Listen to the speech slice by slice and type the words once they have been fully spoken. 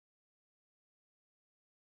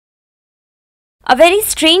A very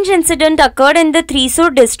strange incident occurred in the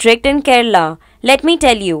Thrissur district in Kerala. Let me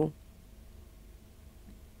tell you.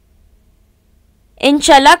 In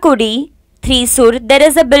Chalakudy, Thrissur, there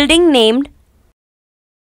is a building named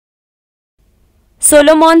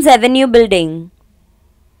Solomon's Avenue building.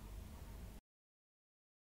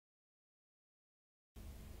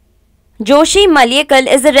 Joshi Maliyekkal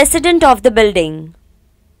is a resident of the building.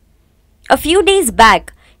 A few days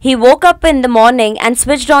back, he woke up in the morning and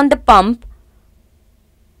switched on the pump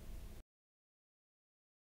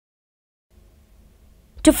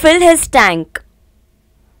to fill his tank.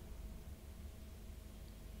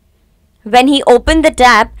 When he opened the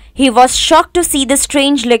tap, he was shocked to see the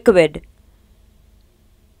strange liquid.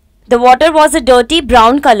 The water was a dirty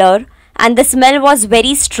brown color and the smell was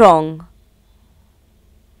very strong.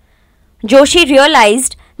 Joshi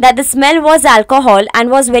realized that the smell was alcohol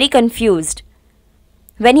and was very confused.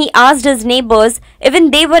 When he asked his neighbours,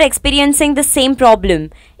 even they were experiencing the same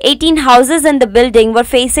problem. 18 houses in the building were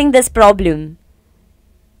facing this problem.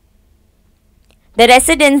 The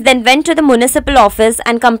residents then went to the municipal office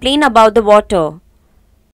and complained about the water.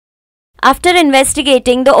 After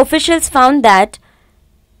investigating, the officials found that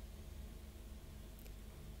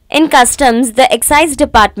in customs, the excise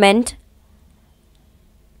department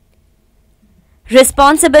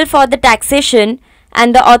responsible for the taxation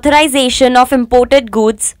and the authorization of imported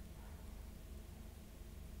goods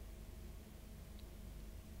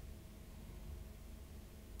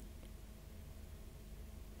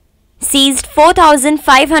seized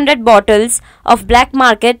 4,500 bottles of black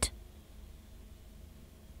market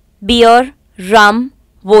beer, rum,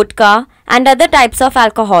 vodka and other types of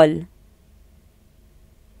alcohol.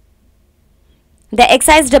 The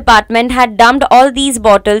excise department had dumped all these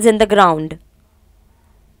bottles in the ground.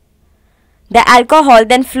 The alcohol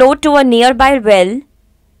then flowed to a nearby well,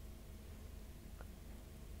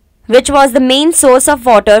 which was the main source of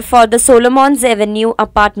water for the Solomon's Avenue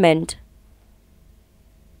apartment.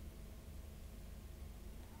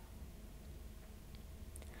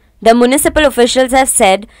 The municipal officials have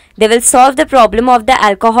said they will solve the problem of the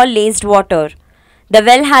alcohol-laced water. The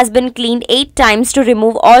well has been cleaned 8 times to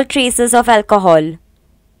remove all traces of alcohol.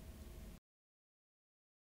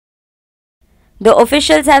 The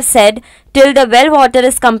officials have said till the well water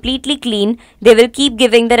is completely clean, they will keep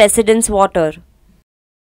giving the residents water.